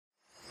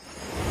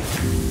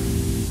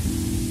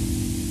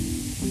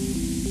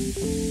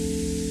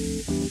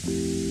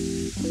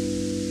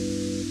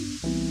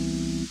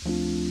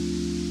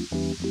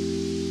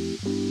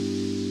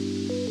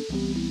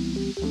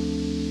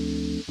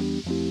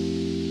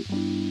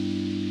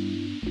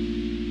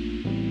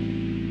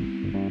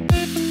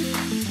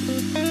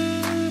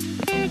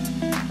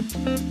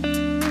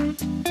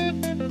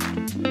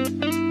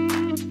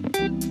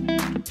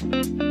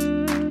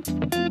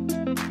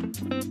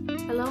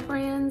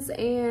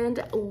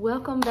and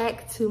welcome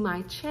back to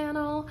my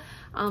channel.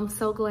 I'm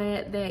so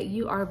glad that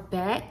you are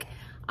back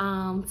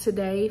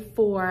today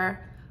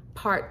for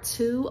part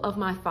 2 of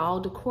my fall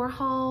decor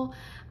haul.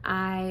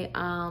 I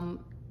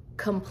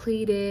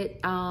completed,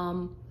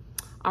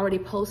 already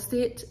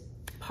posted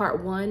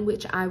part 1,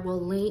 which I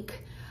will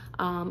link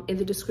in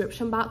the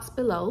description box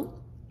below.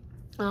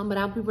 But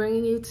I'll be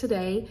bringing you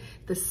today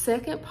the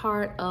second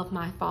part of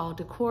my fall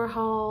decor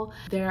haul.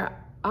 There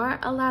are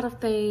a lot of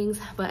things,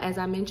 but as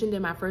I mentioned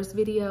in my first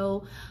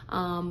video,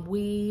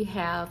 we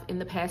have in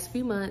the past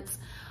few months,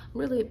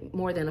 really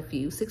more than a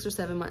few, 6 or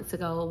 7 months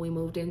ago, we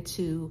moved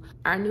into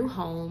our new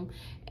home,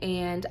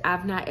 and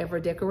I've not ever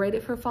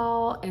decorated for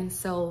fall. And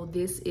so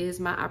this is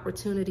my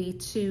opportunity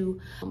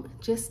to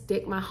just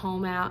deck my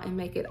home out and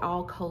make it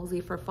all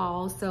cozy for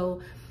fall.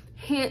 So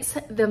hence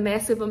the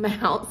massive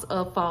amounts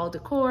of fall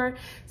decor.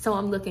 So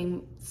I'm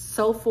looking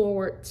so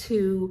forward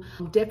to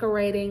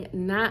decorating.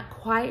 Not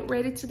quite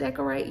ready to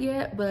decorate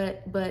yet,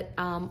 but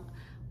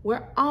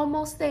we're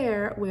almost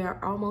there. We're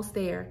almost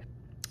there.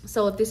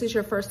 So if this is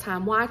your first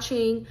time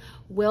watching,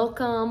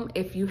 welcome.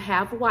 If you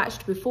have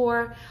watched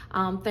before,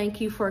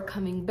 thank you for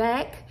coming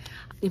back.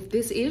 If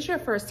this is your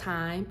first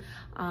time,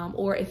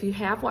 or if you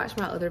have watched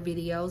my other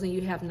videos and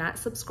you have not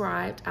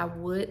subscribed, I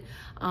would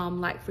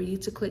like for you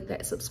to click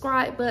that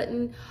subscribe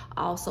button.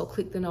 Also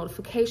click the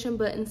notification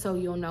button so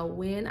you'll know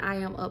when I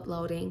am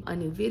uploading a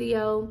new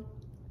video.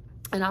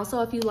 And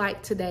also, if you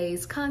like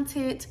today's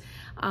content,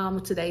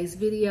 today's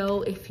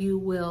video, if you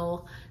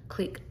will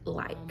click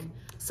like.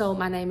 So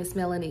my name is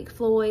Melanie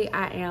Floyd.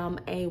 I am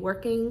a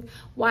working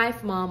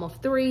wife, mom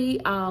of 3,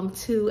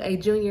 to a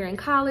junior in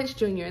college,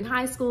 junior in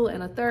high school,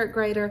 and a 3rd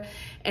grader.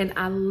 And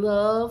I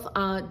love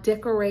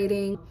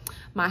decorating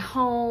my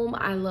home.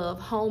 I love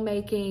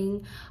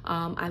homemaking.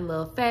 I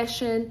love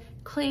fashion,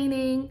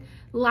 cleaning,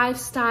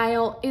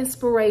 lifestyle,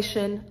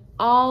 inspiration,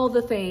 all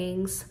the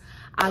things.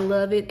 I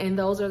love it. And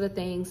those are the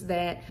things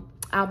that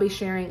I'll be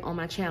sharing on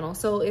my channel.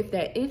 So if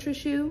that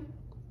interests you,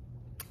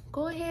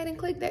 go ahead and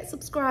click that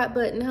subscribe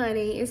button,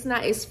 honey.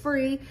 It's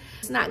free.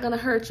 It's not gonna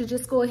hurt you.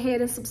 Just go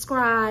ahead and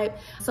subscribe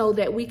so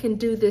that we can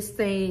do this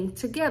thing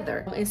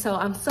together. And so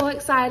I'm so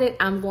excited.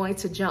 I'm going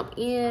to jump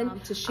in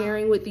to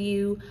sharing with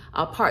you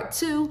part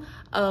 2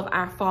 of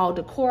our fall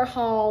decor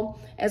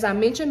haul. As I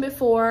mentioned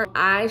before,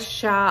 I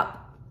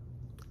shop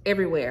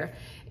everywhere.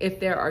 If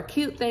there are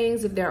cute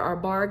things, if there are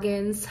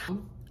bargains,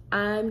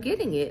 I'm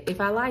getting it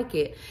if I like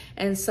it.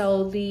 And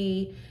so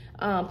the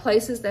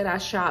places that I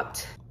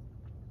shopped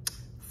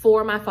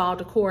for my fall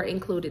decor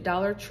included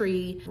Dollar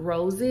Tree,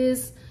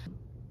 Roses,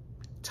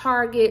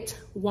 Target,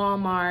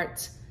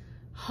 Walmart,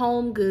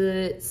 Home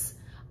Goods,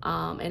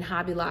 and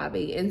Hobby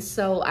Lobby. And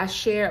so I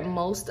shared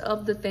most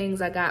of the things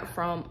I got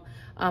from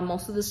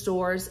most of the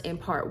stores in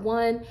part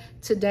 1.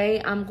 Today,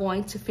 I'm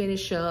going to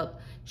finish up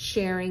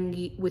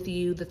sharing with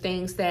you the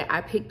things that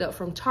I picked up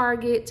from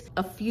Target,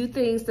 a few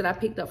things that I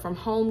picked up from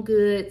Home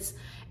Goods,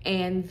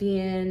 and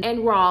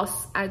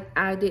Ross.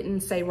 I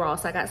didn't say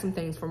Ross. I got some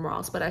things from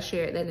Ross, but I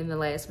shared that in the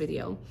last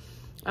video.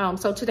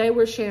 So today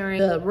we're sharing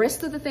the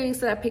rest of the things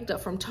that I picked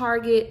up from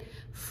Target,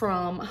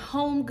 from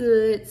Home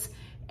Goods,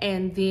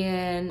 and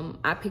then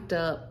I picked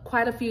up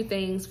quite a few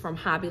things from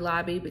Hobby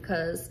Lobby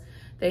because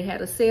they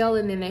had a sale,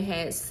 and then they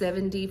had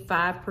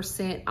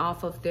 75%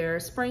 off of their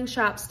spring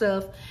shop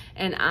stuff.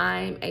 And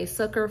I'm a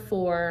sucker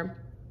for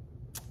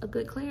a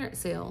good clearance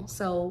sale.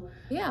 So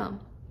yeah,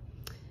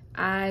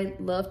 I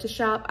love to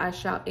shop. I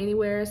shop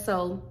anywhere.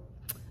 So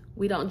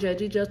we don't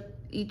judge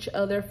each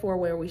other for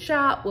where we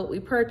shop, what we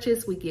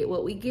purchase. We get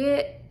what we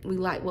get. We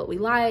like what we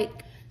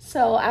like.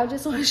 So I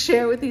just want to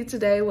share with you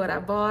today what I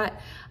bought,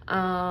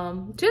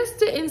 just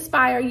to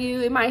inspire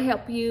you. It might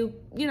help you,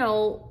 you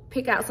know,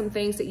 pick out some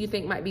things that you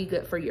think might be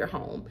good for your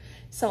home.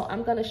 So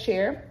I'm going to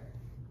share.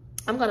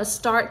 I'm going to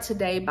start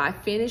today by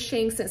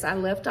finishing, since I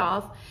left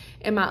off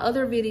in my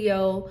other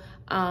video,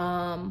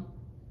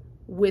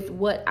 with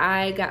what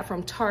I got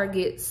from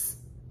Target's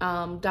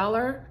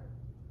dollar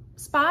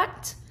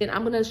spot. And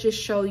I'm gonna just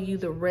show you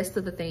the rest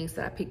of the things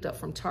that I picked up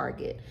from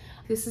Target.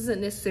 This isn't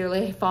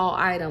necessarily a fall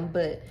item,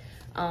 but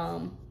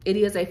it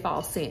is a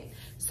fall scent.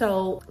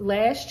 So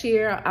last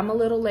year, I'm a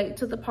little late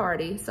to the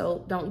party,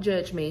 so don't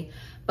judge me.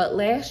 But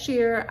last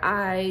year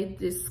I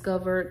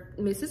discovered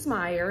Mrs.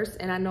 Meyer's,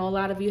 and I know a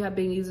lot of you have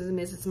been using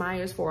Mrs.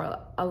 Meyer's for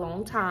a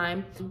long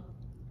time.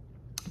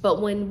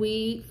 But when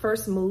we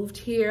first moved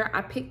here,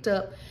 I picked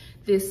up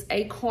this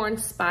Acorn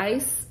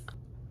Spice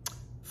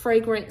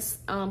fragrance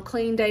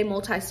clean day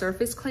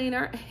multi-surface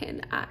cleaner,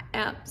 and I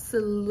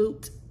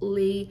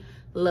absolutely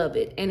love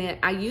it. And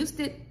I used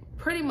it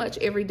pretty much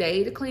every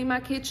day to clean my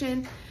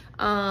kitchen,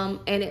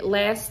 and it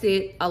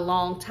lasted a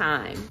long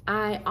time.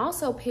 I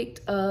also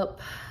picked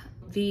up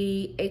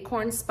the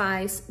Acorn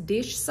Spice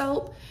dish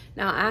soap.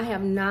 Now, I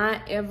have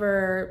not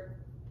ever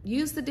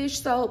used the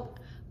dish soap,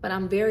 but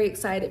I'm very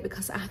excited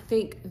because I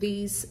think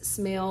these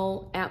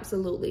smell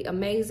absolutely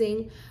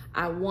amazing.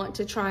 I want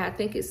to try, I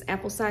think it's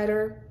apple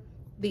cider,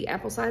 the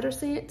apple cider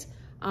scent.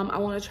 I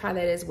want to try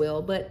that as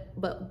well. But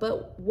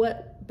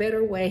what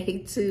better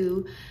way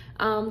to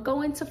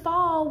go into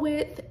fall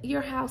with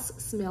your house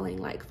smelling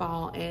like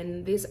fall.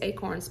 And this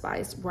acorn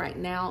spice right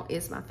now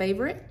is my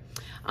favorite.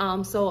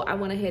 So I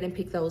went ahead and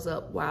picked those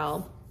up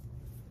while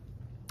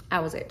I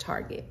was at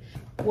Target.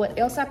 What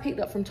else I picked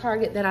up from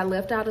Target that I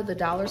left out of the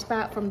dollar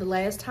spot from the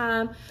last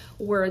time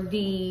were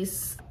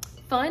these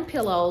fun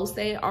pillows.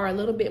 They are a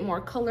little bit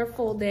more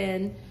colorful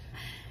than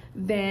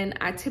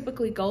I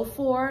typically go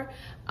for,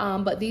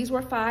 but these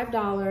were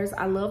 $5.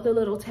 I love the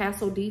little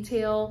tassel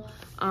detail,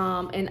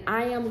 and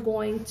I am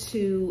going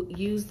to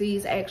use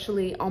these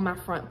actually on my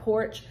front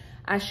porch.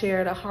 I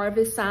shared a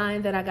harvest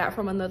sign that I got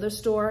from another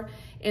store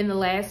in the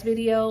last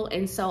video,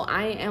 and so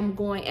I am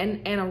going,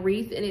 and a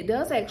wreath, and it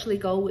does actually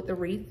go with the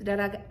wreath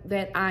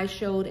that I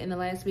showed in the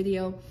last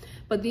video,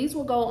 but these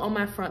will go on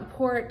my front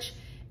porch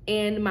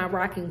and my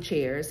rocking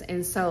chairs.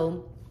 And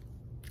so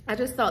I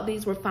just thought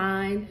these were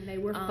fine. They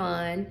were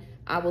fun.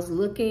 I've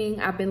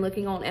been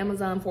looking on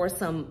Amazon for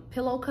some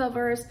pillow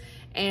covers,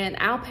 and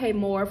I'll pay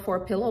more for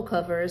pillow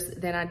covers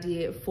than I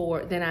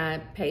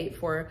paid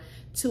for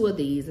 2 of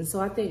these. And so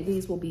I think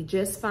these will be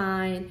just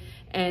fine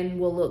and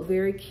will look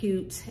very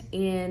cute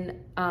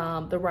in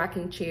the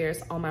rocking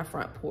chairs on my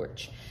front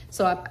porch.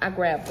 So I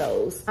grabbed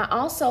those. I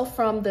also,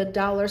 from the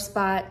dollar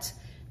spot,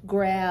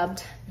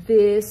 grabbed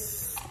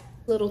this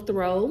little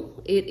throw.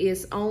 It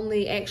is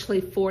only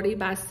actually 40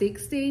 by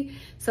 60.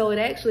 So it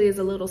actually is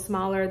a little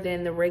smaller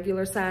than the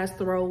regular size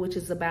throw, which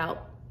is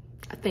about,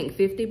 I think,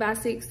 50 by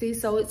 60.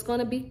 So it's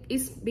gonna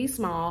be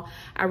small.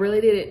 I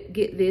really didn't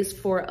get this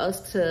for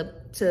us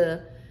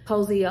to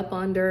cozy up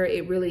under.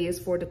 It really is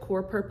for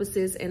decor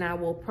purposes, and I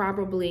will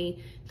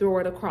probably throw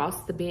it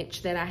across the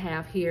bench that I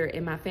have here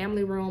in my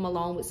family room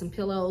along with some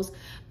pillows.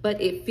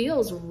 But it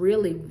feels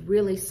really,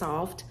 really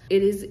soft.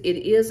 It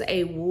is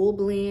a wool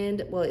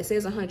blend. Well, it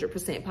says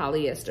 100%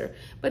 polyester,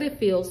 but it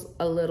feels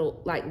a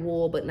little like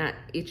wool, but not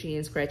itchy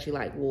and scratchy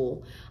like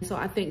wool. So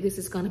I think this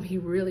is gonna be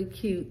really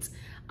cute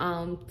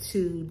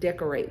to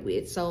decorate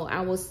with. So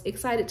I was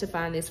excited to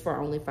find this for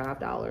only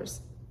 $5.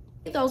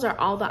 Those are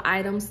all the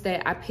items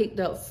that I picked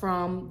up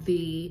from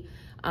the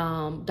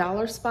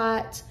dollar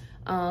spot.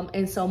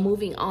 And so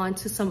moving on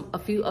to a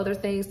few other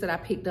things that I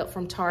picked up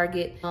from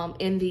Target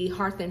in the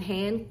Hearth and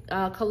Hand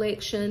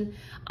collection.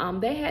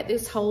 They had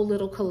this whole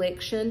little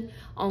collection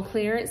on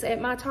clearance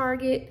at my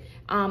Target.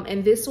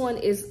 And this one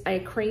is a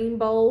cream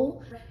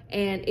bowl,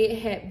 and it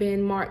had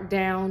been marked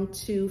down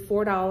to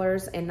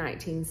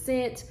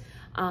 $4.19.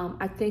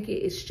 I think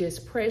it is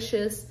just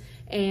precious,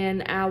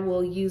 and I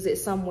will use it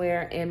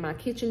somewhere in my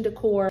kitchen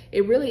decor.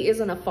 It really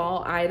isn't a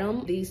fall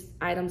item. These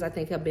items I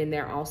think have been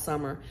there all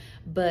summer,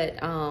 but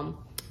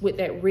with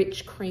that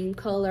rich cream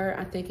color,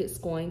 I think it's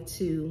going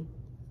to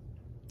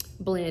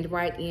blend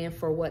right in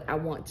for what I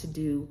want to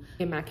do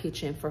in my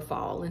kitchen for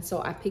fall. And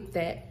so I picked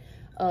that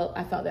up.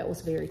 I thought that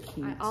was very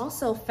cute. I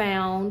also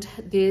found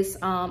this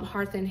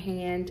Hearth and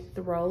Hand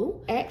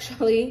throw.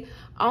 Actually,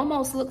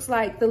 almost looks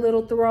like the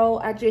little throw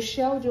I just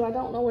showed you. I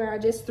don't know where I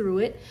just threw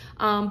it,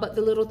 but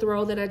the little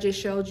throw that I just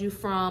showed you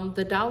from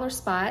the dollar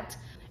spot.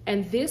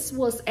 And this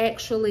was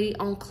actually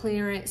on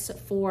clearance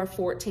for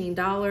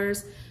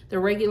 $14. The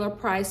regular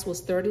price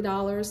was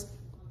 $30.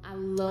 I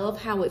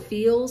love how it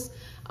feels,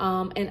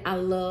 and I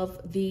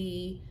love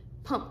the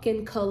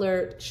pumpkin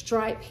colored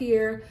stripe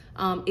here.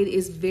 It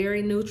is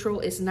very neutral.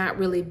 It's not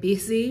really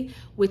busy,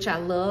 which I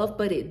love,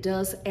 but it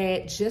does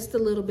add just a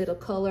little bit of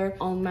color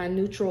on my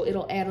neutral.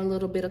 It'll add a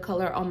little bit of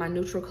color on my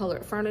neutral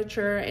colored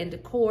furniture and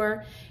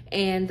decor.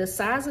 And the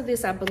size of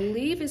this, I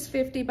believe, is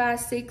 50 by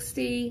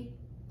 60.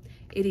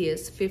 It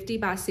is 50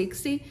 by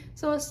 60.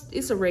 So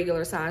it's a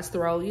regular size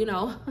throw, you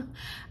know.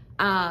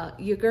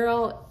 Your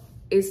girl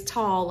is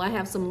tall. I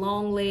have some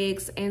long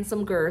legs and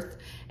some girth.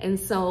 And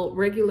so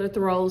regular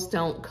throws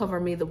don't cover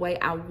me the way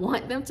I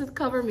want them to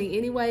cover me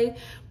anyway.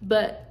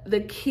 But the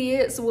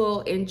kids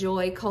will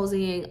enjoy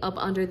cozying up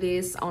under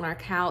this on our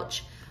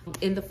couch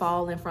in the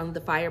fall in front of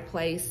the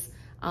fireplace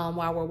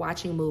while we're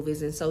watching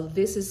movies. And so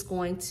this is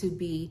going to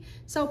be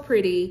so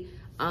pretty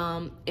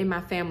in my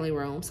family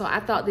room. So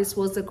I thought this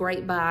was a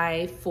great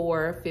buy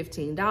for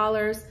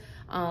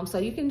 $15. So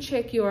you can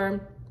check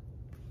your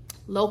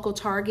local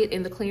Target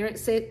in the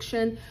clearance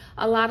section.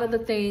 A lot of the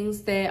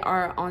things that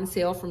are on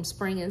sale from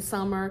spring and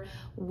summer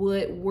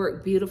would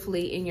work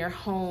beautifully in your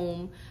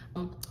home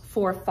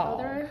for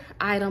fall. Other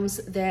items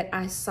that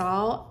I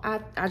saw,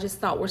 I just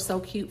thought were so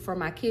cute for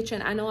my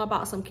kitchen. I know I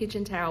bought some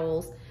kitchen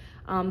towels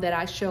that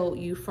I showed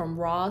you from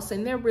Ross,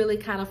 and they're really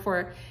kind of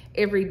for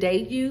everyday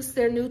use.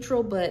 They're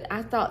neutral, but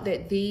I thought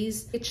that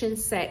these kitchen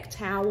sack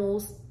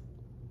towels,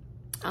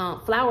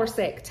 flour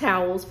sack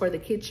towels for the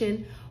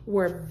kitchen,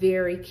 were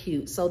very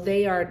cute. So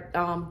they are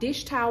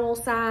dish towel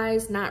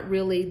size, not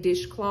really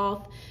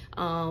dishcloth,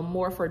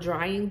 more for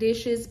drying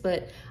dishes,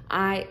 but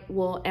I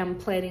am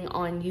planning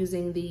on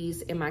using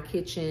these in my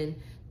kitchen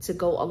to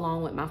go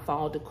along with my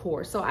fall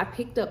decor. So I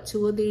picked up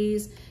 2 of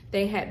these.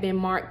 They had been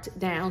marked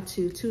down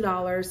to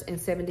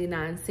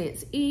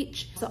 $2.79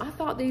 each. So I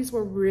thought these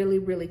were really,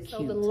 really cute.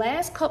 So the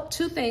last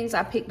 2 things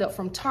I picked up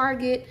from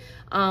Target,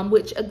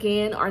 which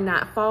again are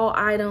not fall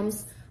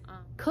items,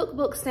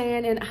 cookbook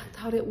stand, and I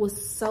thought it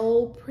was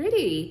so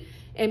pretty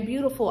and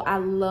beautiful. I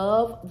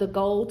love the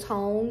gold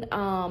tone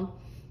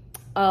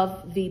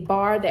of the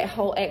bar that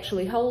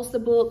actually holds the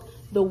book.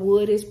 The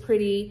wood is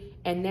pretty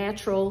and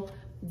natural.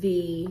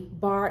 The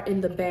bar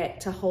in the back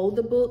to hold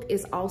the book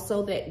is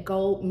also that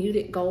gold,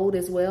 muted gold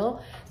as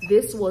well.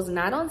 This was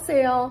not on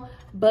sale,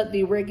 but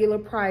the regular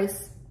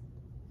price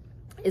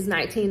is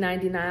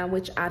 $19.99,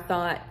 which I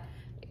thought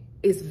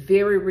is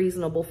very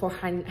reasonable for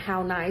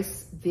how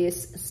nice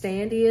this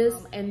stand is.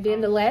 And then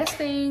the last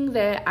thing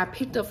that I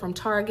picked up from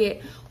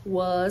Target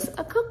was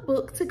a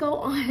cookbook to go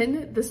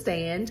on the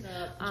stand.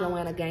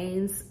 Joanna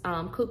Gaines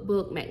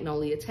cookbook,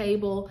 Magnolia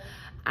Table.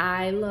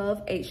 I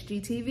love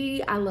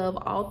HGTV. I love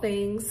all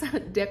things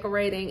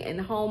decorating and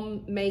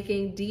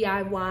homemaking,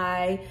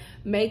 DIY,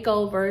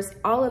 makeovers,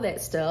 all of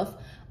that stuff.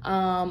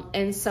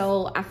 And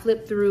so I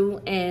flipped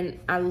through and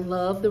I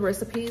love the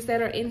recipes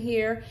that are in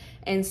here.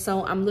 And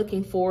so I'm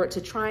looking forward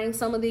to trying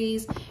some of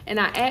these. And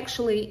I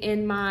actually,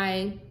 in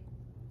my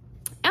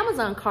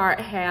Amazon cart,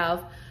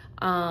 have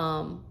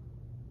Aisha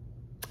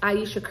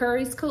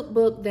Curry's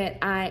cookbook that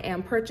I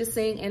am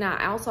purchasing. And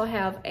I also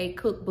have a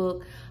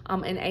cookbook,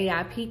 an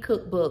AIP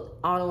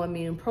cookbook,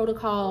 Autoimmune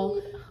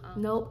Protocol.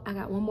 Nope, I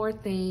got one more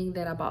thing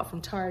that I bought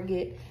from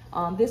Target.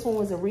 This one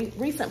was a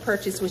recent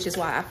purchase, which is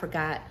why I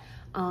forgot.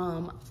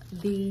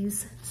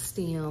 These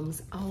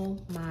stems, oh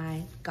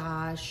my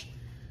gosh,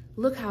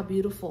 look how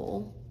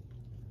beautiful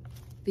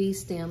these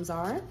stems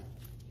are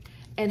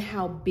and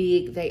how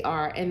big they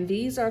are. And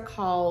these are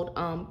called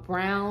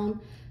brown,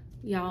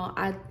 y'all,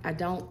 I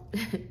don't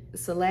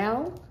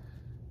salal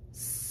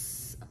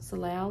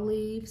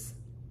leaves,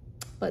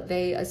 but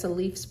it's a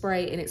leaf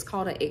spray, and it's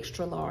called an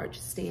extra large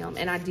stem.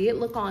 And I did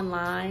look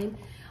online,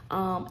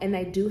 and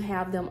they do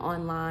have them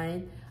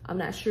online. I'm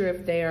not sure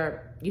if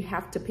you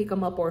have to pick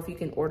them up or if you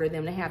can order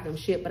them to have them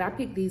shipped, but I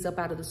picked these up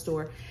out of the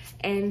store,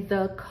 and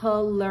the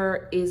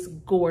color is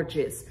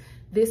gorgeous.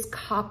 This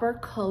copper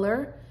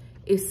color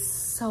is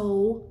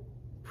so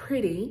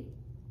pretty.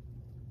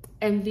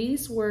 And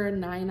these were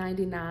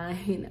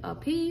 $9.99 a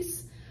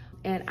piece,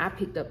 and I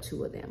picked up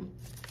 2 of them.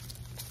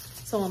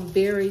 So I'm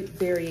very,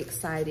 very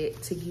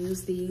excited to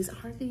use these.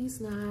 Are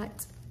these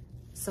not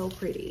so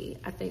pretty?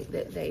 I think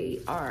that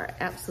they are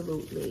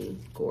absolutely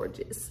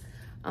gorgeous.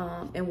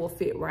 And will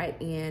fit right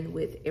in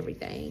with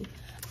everything.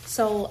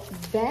 So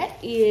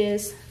that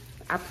is,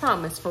 I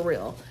promise, for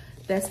real,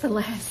 that's the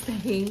last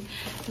thing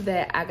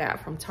that I got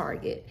from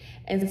Target.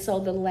 And so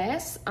the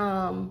last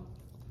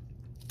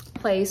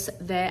place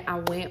that I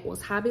went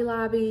was Hobby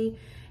Lobby,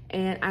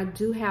 and I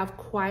do have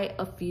quite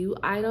a few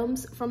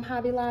items from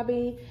Hobby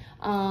Lobby.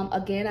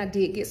 Again, I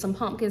did get some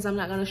pumpkins. I'm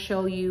not gonna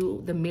show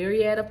you the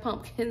myriad of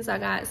pumpkins I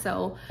got,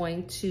 so I'm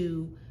going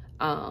to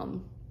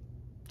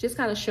just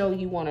kind of show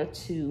you 1 or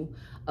 2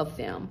 of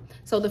them.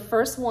 So the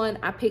first one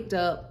I picked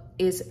up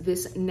is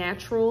this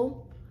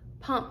natural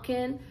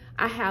pumpkin.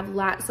 I have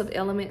lots of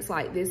elements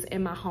like this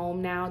in my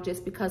home now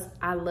just because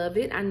I love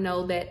it. I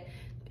know that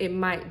it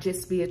might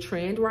just be a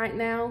trend right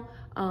now.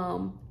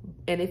 And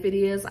if it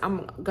is,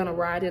 I'm gonna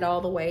ride it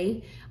all the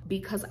way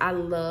because I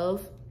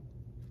love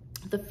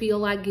the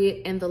feel I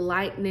get and the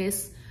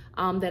lightness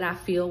that I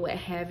feel with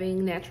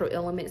having natural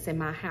elements in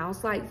my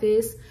house like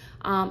this.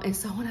 And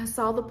so when I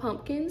saw the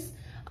pumpkins,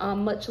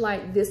 much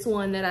like this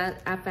one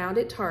that I found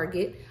at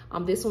Target,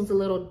 this one's a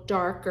little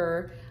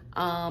darker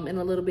and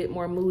a little bit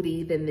more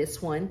moody than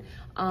this one.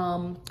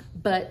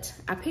 But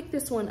I picked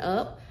this one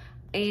up,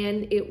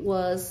 and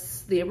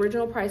the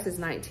original price is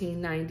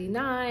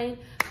 $19.99,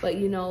 but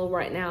you know,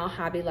 right now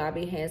Hobby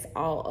Lobby has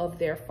all of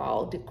their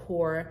fall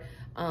decor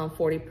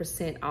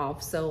 40%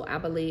 off. So I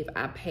believe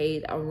I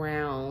paid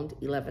around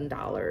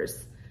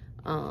 $11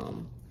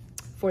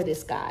 for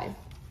this guy.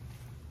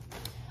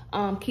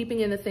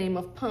 Keeping in the theme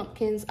of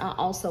pumpkins, I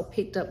also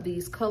picked up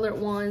these colored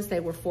ones. They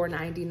were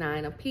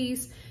 $4.99 a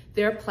piece.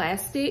 They're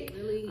plastic.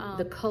 Really,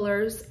 the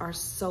colors are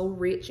so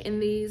rich in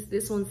these.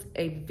 This one's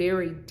a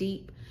very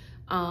deep,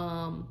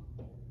 lost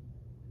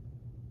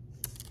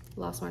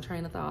my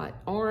train of thought,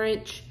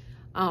 orange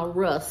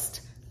rust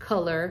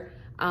color.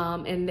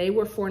 And they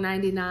were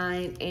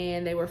 $4.99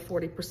 and they were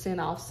 40%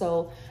 off.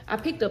 So I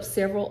picked up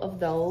several of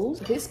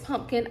those. This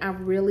pumpkin I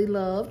really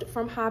loved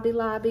from Hobby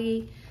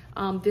Lobby.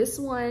 This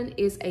one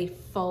is a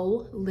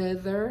faux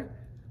leather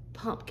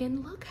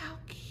pumpkin. Look how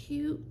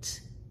cute.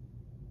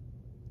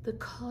 The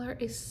color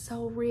is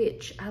so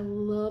rich. I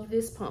love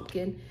this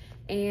pumpkin.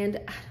 And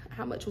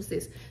how much was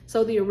this?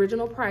 So the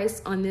original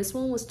price on this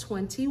one was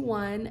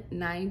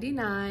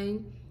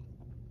 $21.99.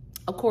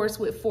 Of course,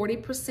 with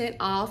 40%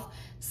 off.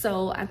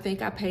 So I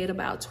think I paid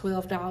about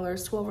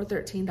 $12 or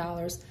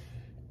 $13,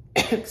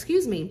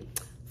 excuse me,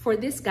 for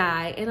this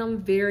guy. And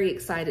I'm very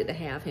excited to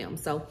have him.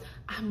 So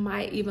I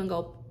might even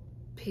go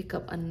pick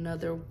up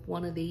another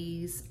one of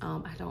these.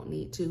 I don't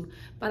need to,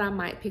 but I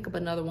might pick up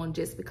another one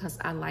just because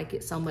I like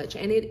it so much.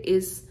 And it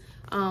is,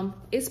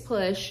 it's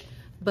plush,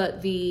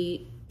 but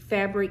the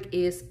fabric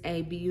is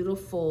a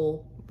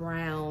beautiful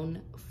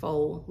brown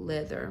faux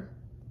leather.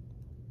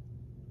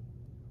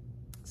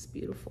 It's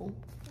beautiful.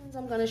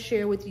 I'm gonna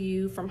share with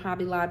you from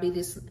Hobby Lobby.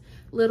 This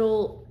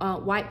little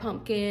white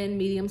pumpkin,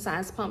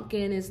 medium-sized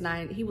pumpkin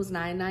he was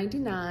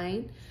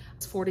 $9.99.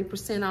 It's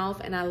 40%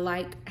 off, and I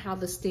like how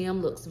the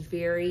stem looks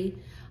very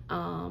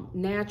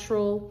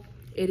natural.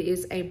 It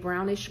is a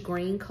brownish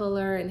green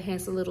color and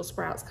has the little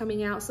sprouts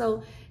coming out.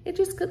 So it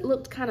just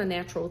looked kind of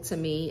natural to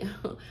me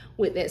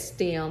with that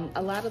stem.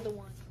 A lot of the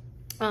ones.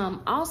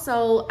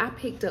 Also, I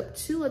picked up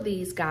 2 of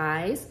these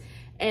guys,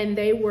 and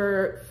they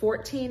were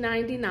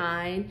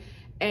 $14.99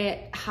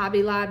 at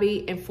Hobby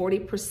Lobby and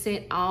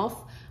 40%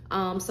 off.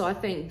 So I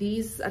think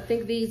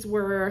these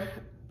were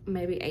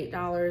maybe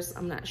 $8.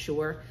 I'm not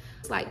sure.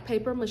 It's like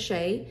paper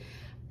mache.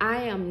 I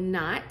am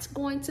not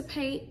going to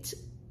paint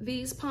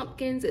these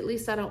pumpkins. At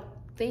least I don't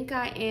think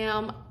I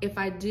am. If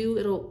I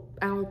do,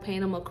 I'll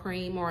paint them a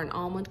cream or an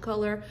almond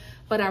color.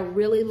 But I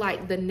really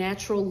like the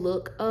natural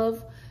look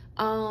of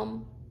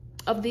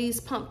these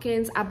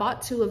pumpkins. I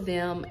bought 2 of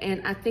them,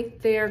 and I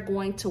think they're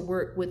going to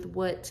work with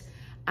what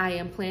I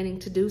am planning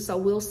to do. So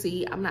we'll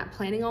see. I'm not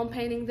planning on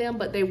painting them,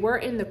 but they were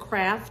in the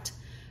craft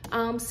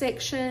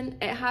section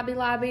at Hobby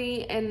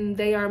Lobby, and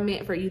they are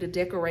meant for you to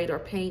decorate or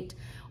paint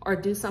or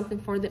do something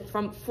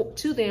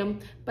to them.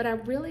 But I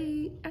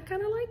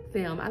kind of like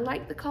them. I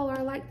like the color.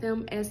 I like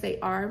them as they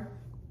are.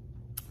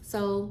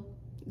 So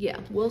yeah,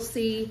 we'll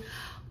see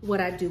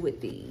what I do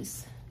with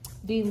these.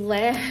 The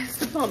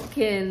last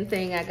pumpkin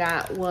thing I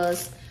got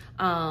was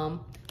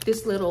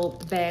this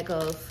little bag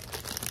of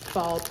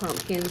fall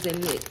pumpkins,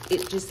 and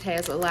it just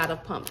has a lot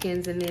of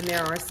pumpkins, and then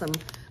there are some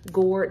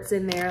gourds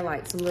in there,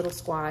 like some little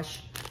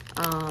squash,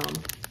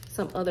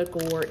 some other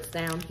gourds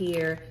down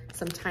here,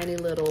 some tiny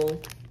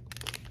little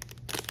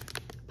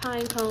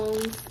pine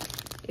cones,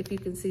 if you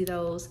can see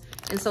those.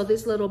 And so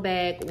this little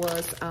bag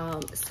was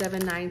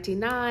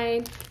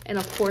 $7.99, and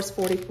of course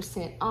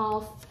 40%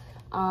 off.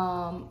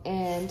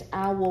 And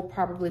I will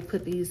probably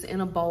put these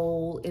in a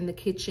bowl in the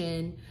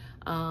kitchen,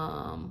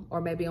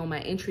 or maybe on my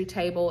entry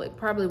table. It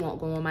probably won't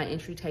go on my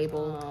entry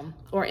table,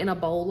 or in a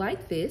bowl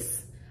like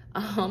this,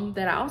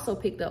 that I also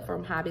picked up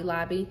from Hobby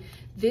Lobby.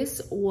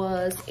 This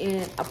was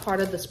in a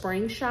part of the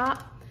spring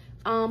shop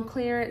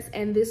clearance,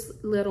 and this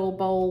little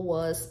bowl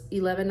was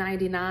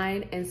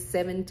 $11.99 and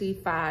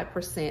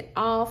 75%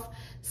 off.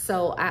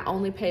 So I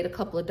only paid a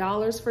couple of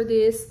dollars for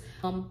this.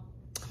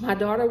 My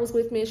daughter was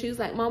with me, and she was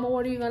like, "Mama,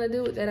 what are you gonna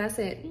do with that?" I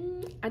said,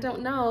 I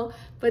don't know,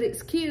 but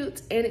it's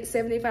cute, and it's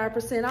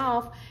 75%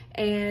 off,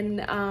 and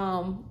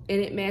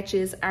it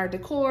matches our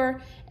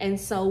decor, and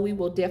so we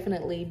will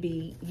definitely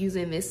be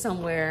using this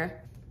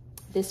somewhere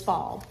this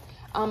fall.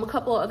 A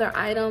couple of other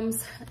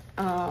items.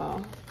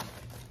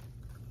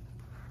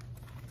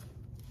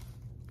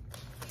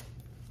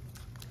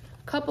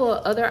 Couple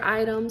of other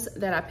items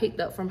that I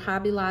picked up from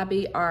Hobby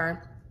Lobby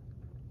are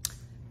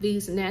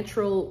these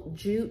natural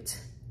jute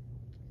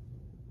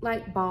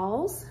like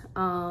balls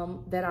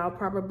that I'll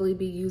probably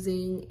be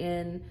using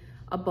in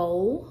a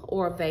bowl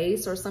or a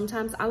vase, or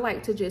sometimes I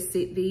like to just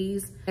sit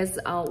these as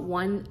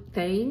one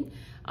thing.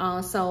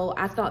 So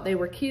I thought they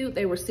were cute.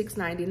 They were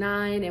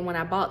 $6.99, and when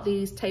I bought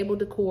these, table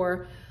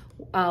decor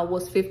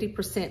was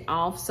 50%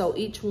 off. So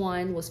each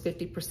one was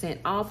 50%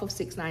 off of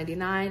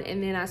 $6.99.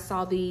 And then I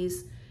saw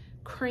these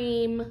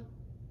cream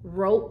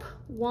rope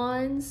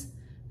ones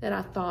that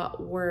I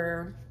thought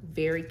were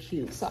very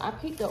cute. So I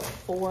picked up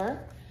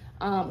 4.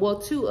 Well,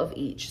 2 of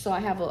each. So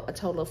I have a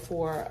total of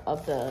 4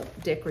 of the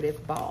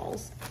decorative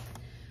balls.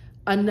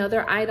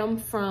 Another item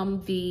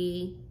from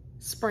the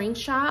spring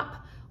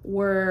shop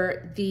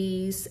were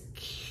these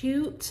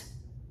cute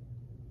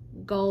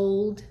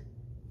gold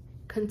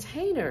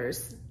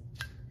containers.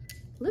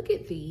 Look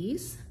at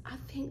these. I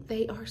think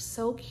they are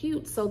so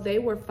cute. So they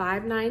were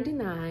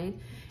 $5.99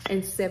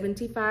 and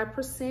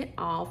 75%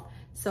 off.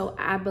 So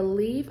I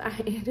believe I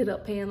ended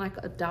up paying like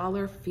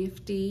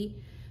 $1.50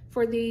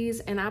 for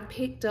these, and I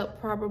picked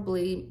up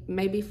probably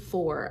maybe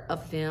 4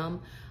 of them.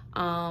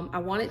 I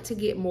wanted to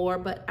get more,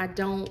 but I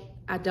don't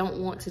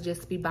want to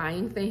just be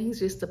buying things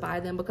just to buy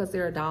them because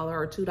they're $1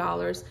 or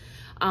 $2.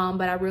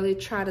 But I really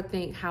try to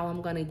think how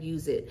I'm gonna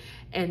use it.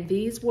 And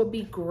these will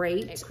be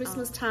great at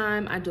Christmas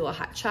time. I do a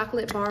hot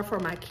chocolate bar for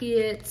my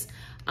kids,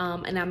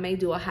 and I may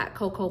do a hot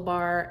cocoa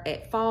bar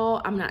at fall,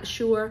 I'm not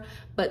sure.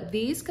 But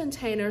these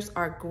containers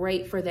are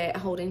great for that,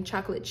 holding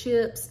chocolate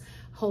chips,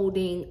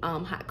 holding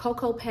hot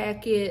cocoa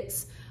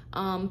packets,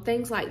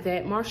 things like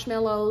that,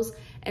 marshmallows.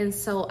 And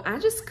so I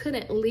just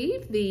couldn't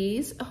leave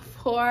these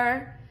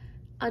for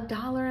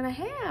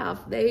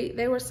 $1.50.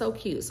 They were so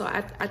cute. So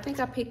I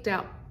think I picked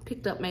up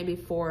maybe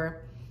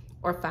 4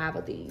 or 5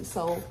 of these.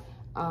 So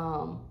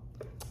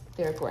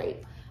they're great.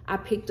 I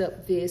picked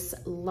up this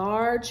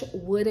large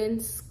wooden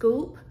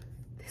scoop.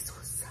 This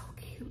was so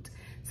cute.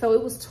 So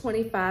it was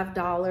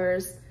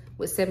 $25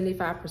 with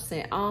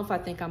 75% off. I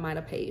think I might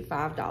have paid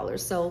 $5.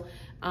 So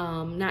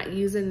not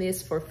using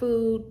this for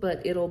food,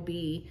 but it'll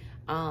be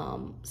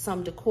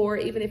some decor.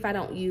 Even if I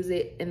don't use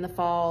it in the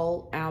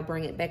fall, I'll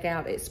bring it back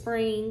out at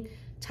spring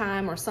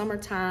time or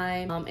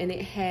summertime. And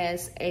it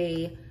has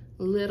a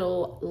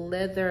little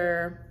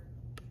leather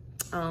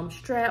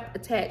strap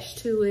attached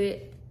to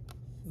it.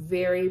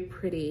 very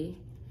pretty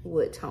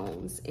wood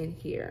tones in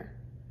here.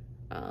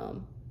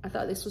 I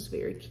thought this was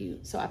very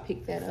cute, so I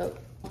picked that up.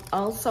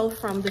 Also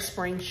from the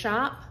spring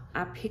shop,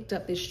 I picked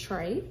up this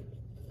tray.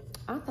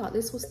 I thought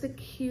this was the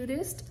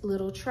cutest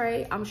little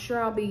tray. I'm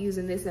sure I'll be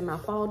using this in my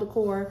fall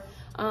decor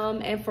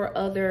and for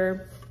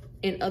other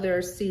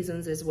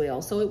seasons as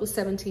well. So it was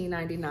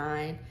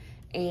 $17.99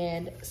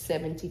 and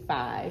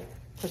 75%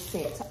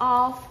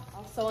 off.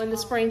 Also in the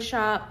spring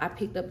shop, I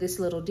picked up this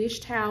little dish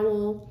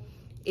towel.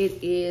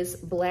 It is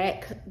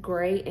black,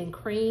 gray, and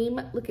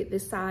cream. Look at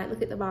this side,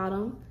 look at the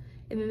bottom.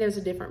 And then there's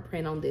a different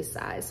print on this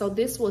side. So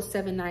this was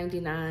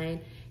 $7.99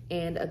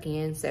 and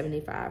again,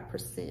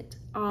 75%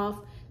 off.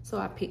 So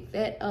I picked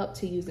that up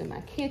to use in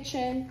my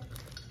kitchen.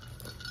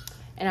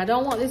 And I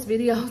don't want this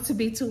video to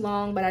be too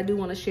long, but I do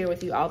want to share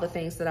with you all the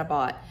things that I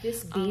bought.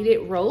 This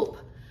beaded rope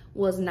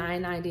was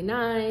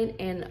 $9.99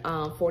 and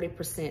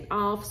 40%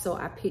 off. So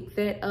I picked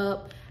that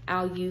up.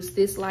 I'll use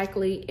this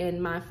likely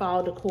in my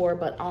fall decor,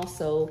 but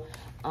also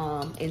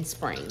in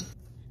spring.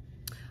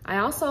 I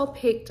also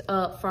picked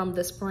up from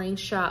the spring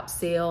shop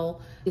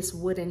sale this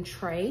wooden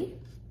tray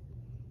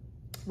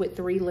with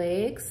 3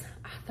 legs.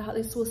 I thought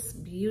this was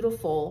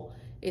beautiful.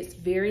 It's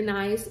very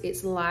nice,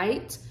 it's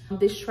light.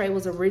 This tray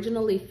was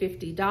originally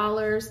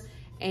 $50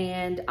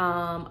 and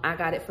I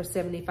got it for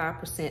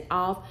 75%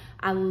 off.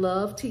 I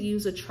love to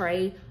use a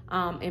tray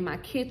in my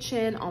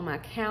kitchen, on my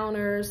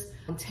counters,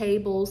 on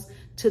tables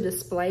to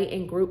display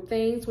and group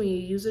things. When you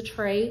use a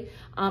tray,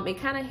 it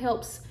kind of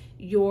helps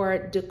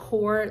your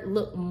decor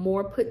look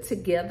more put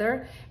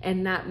together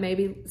and not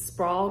maybe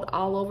sprawled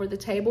all over the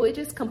table. It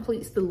just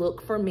completes the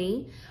look for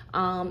me.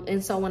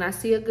 And so when I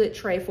see a good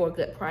tray for a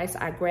good price,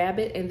 I grab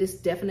it. And this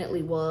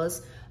definitely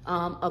was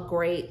a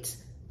great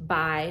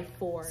buy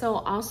for. So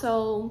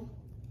also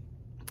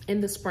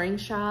in the spring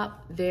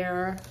shop, they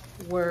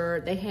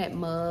had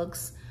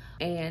mugs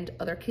and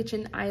other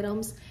kitchen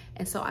items.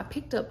 And so I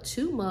picked up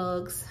 2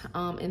 mugs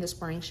in the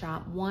spring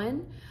shop.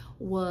 One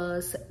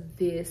was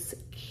this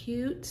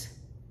cute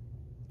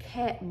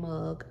cat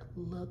mug.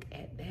 Look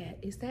at that.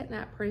 Is that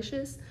not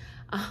precious?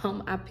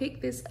 I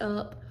picked this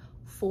up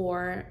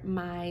for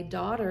my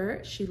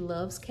daughter. She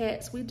loves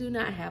cats. We do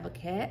not have a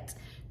cat.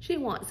 She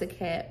wants a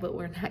cat, but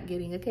we're not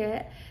getting a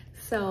cat.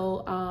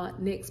 So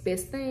next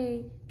best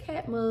thing,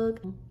 cat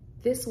mug.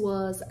 This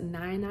was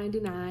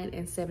 $9.99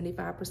 and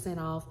 75%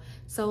 off.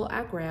 So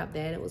I grabbed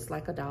that. It was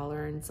like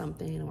 $1 and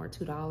something or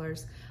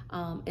 $2.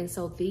 And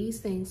so these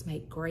things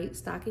make great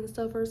stocking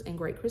stuffers and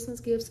great Christmas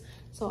gifts.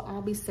 So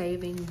I'll be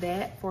saving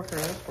that for her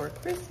for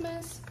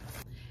Christmas.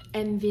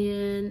 And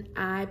then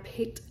I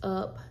picked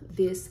up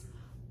this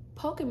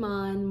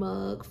Pokemon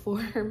mug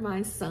for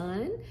my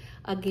son.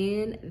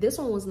 Again, this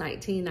one was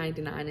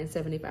 $19.99 and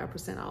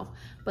 75% off.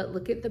 But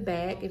look at the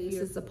back. This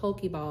is a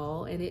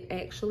Pokeball and it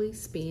actually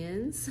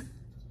spins.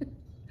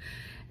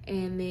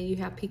 And then you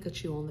have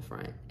Pikachu on the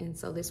front. And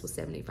so this was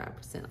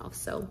 75% off.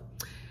 So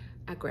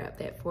I grabbed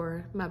that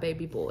for my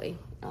baby boy.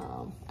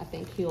 I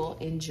think he'll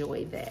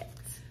enjoy that.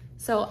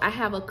 So I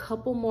have a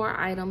couple more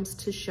items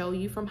to show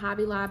you from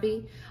Hobby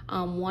Lobby.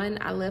 One,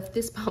 I left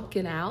this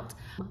pumpkin out,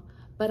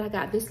 but I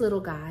got this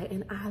little guy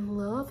and I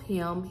love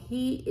him.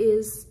 He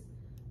is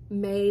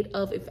made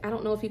of, I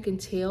don't know if you can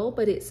tell,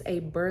 but it's a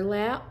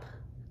burlap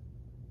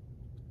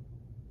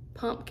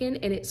pumpkin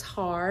and it's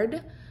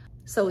hard.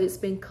 So it's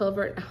been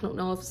covered, I don't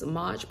know if it's a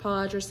Mod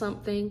Podge or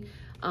something,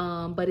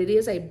 but it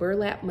is a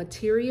burlap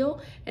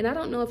material. And I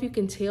don't know if you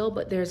can tell,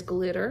 but there's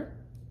glitter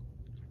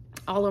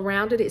all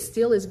around it. It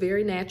still is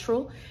very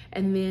natural.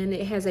 And then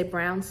it has a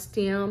brown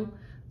stem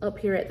up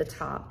here at the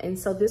top. And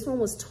so this one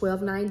was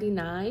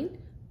 $12.99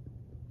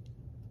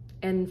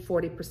 and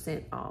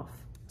 40% off.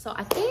 So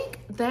I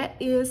think that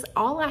is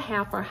all I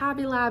have for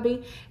Hobby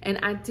Lobby. And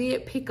I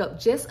did pick up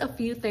just a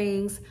few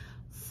things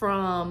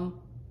from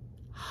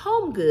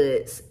Home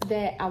Goods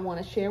that I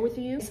want to share with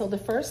you. So the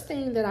first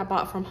thing that I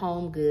bought from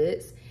Home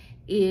Goods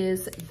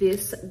is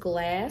this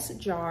glass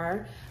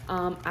jar.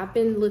 I've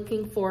been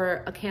looking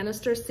for a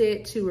canister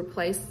set to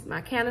replace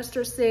my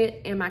canister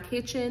set in my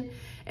kitchen.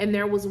 And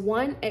there was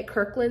one at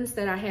Kirkland's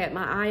that I had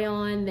my eye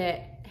on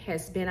that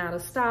has been out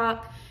of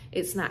stock.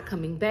 It's not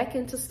coming back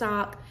into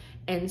stock.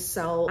 And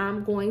so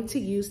I'm going to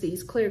use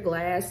these clear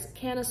glass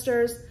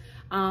canisters.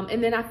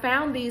 And then I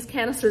found these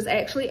canisters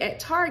actually at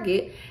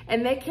Target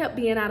and they kept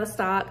being out of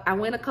stock. I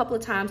went a couple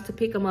of times to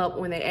pick them up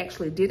when they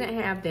actually didn't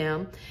have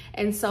them.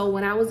 And so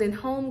when I was in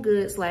Home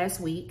Goods last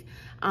week,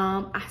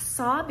 I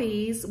saw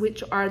these,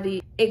 which are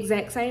the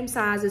exact same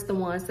size as the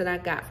ones that I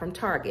got from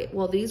Target.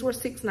 Well, these were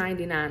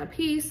 $6.99 a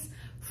piece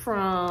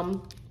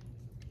from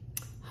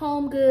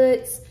Home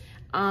Goods.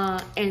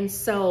 And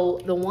so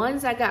the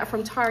ones I got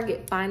from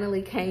Target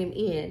finally came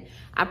in.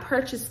 I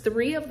purchased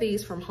 3 of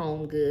these from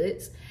Home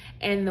Goods.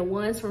 And the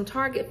ones from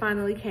Target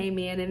finally came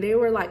in and they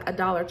were like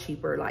 $1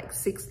 cheaper, like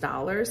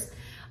 $6.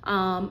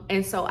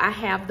 And so I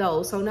have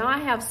those. So now I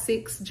have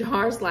 6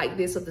 jars like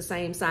this of the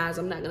same size.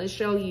 I'm not gonna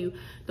show you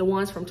the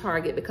ones from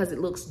Target because it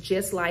looks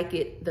just like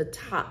it. The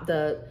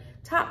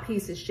top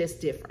piece is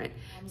just different.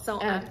 So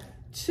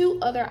two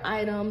other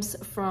items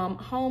from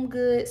Home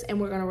Goods, and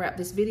we're gonna wrap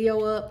this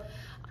video up.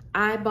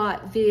 I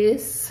bought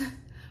this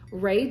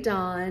Rae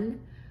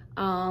Dawn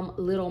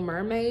Little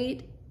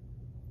Mermaid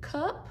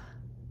cup,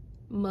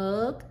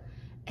 mug,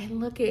 and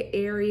look at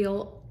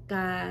Ariel,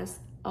 guys.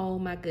 Oh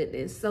my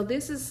goodness. So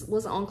this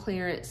was on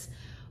clearance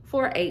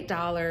for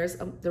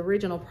 $8. The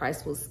original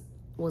price was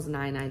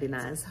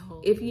 $9.99.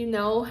 So if you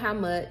know how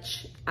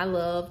much I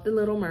love the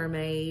Little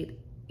Mermaid,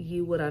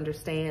 you would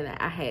understand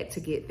that I had to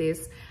get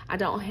this. I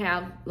don't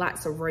have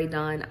lots of Rae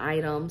Dawn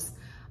items.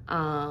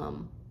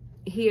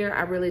 Here,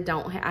 I really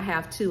don't. I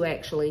have two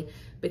actually,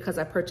 because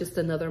I purchased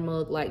another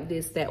mug like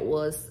this that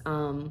was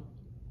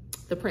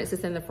The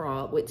Princess and the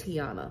Frog with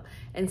Tiana.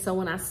 And so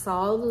when I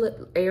saw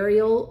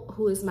Ariel,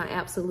 who is my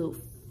absolute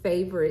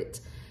favorite,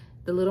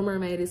 The Little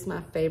Mermaid is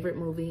my favorite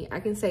movie. I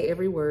can say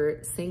every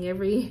word, sing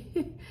every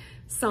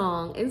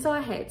song. And so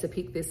I had to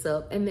pick this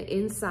up. And the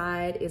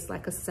inside is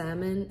like a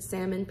salmon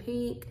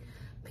pink,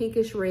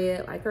 pinkish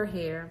red, like her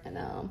hair. And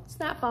it's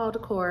not fall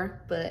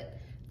decor, but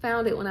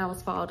found it when I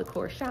was fall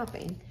decor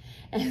shopping.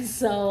 And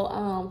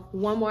so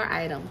one more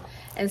item.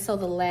 And so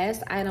the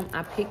last item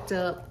I picked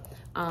up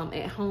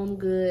at Home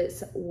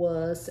Goods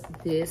was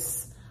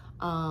this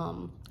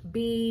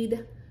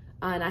bead.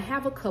 And I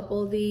have a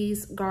couple of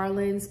these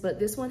garlands, but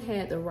this one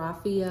had the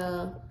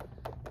raffia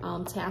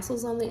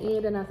tassels on the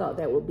end, and I thought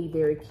that would be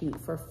very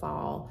cute for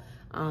fall.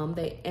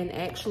 And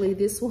actually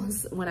this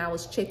was, when I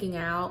was checking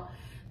out,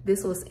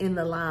 this was in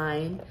the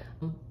line.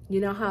 You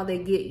know how they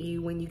get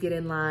you when you get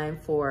in line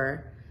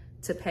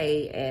to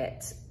pay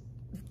at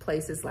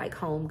places like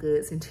Home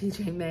Goods and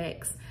TJ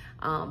Maxx.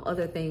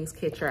 Other things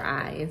catch your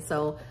eye. And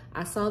so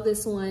I saw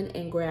this one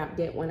and grabbed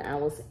it when I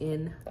was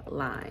in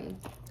line.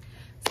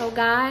 So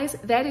guys,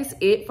 that is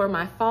it for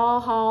my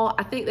fall haul.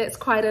 I think that's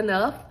quite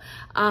enough.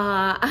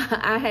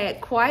 I had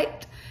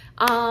quite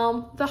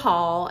the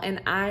haul,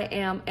 and I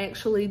am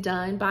actually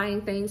done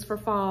buying things for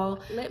fall.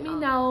 Let me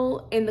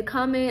know in the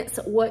comments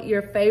what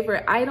your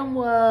favorite item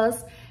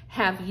was.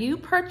 Have you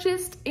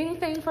purchased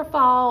anything for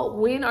fall?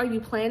 When are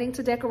you planning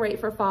to decorate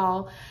for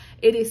fall?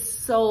 It is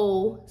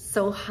so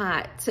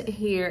hot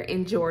here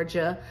in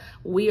Georgia.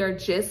 We are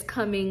just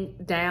coming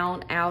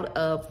down out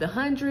of the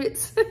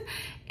hundreds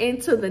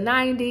into the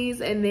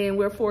 90s, and then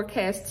we're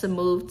forecast to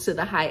move to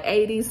the high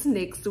 80s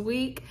next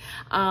week.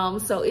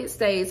 So it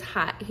stays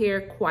hot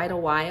here quite a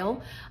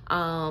while.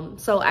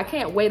 So I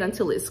can't wait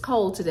until it's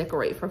cold to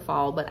decorate for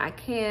fall, but I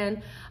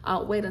can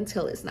wait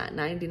until it's not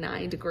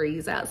 99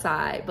 degrees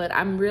outside. But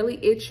I'm really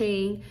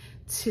itching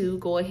to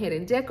go ahead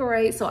and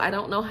decorate, so I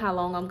don't know how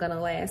long I'm gonna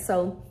last.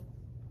 So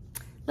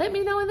let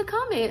me know in the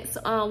comments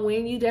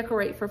when you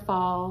decorate for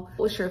fall.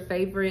 What's your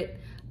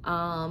favorite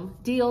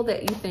deal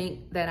that you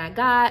think that I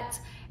got?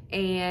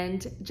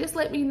 And just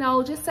let me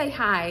know, just say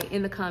hi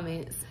in the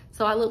comments.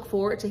 So I look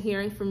forward to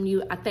hearing from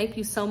you. I thank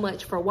you so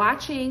much for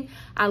watching.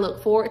 I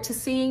look forward to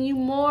seeing you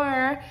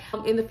more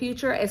in the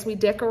future as we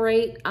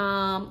decorate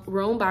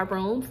room by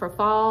room for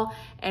fall,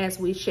 as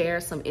we share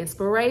some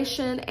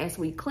inspiration, as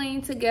we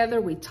clean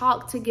together, we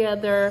talk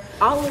together,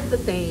 all of the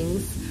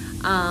things.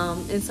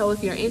 And so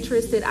if you're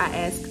interested, I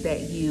ask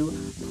that you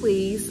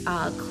please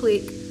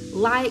click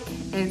like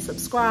and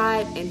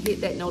subscribe and hit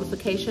that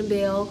notification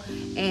bell.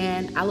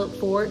 And I look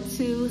forward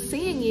to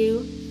seeing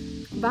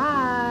you.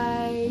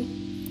 Bye.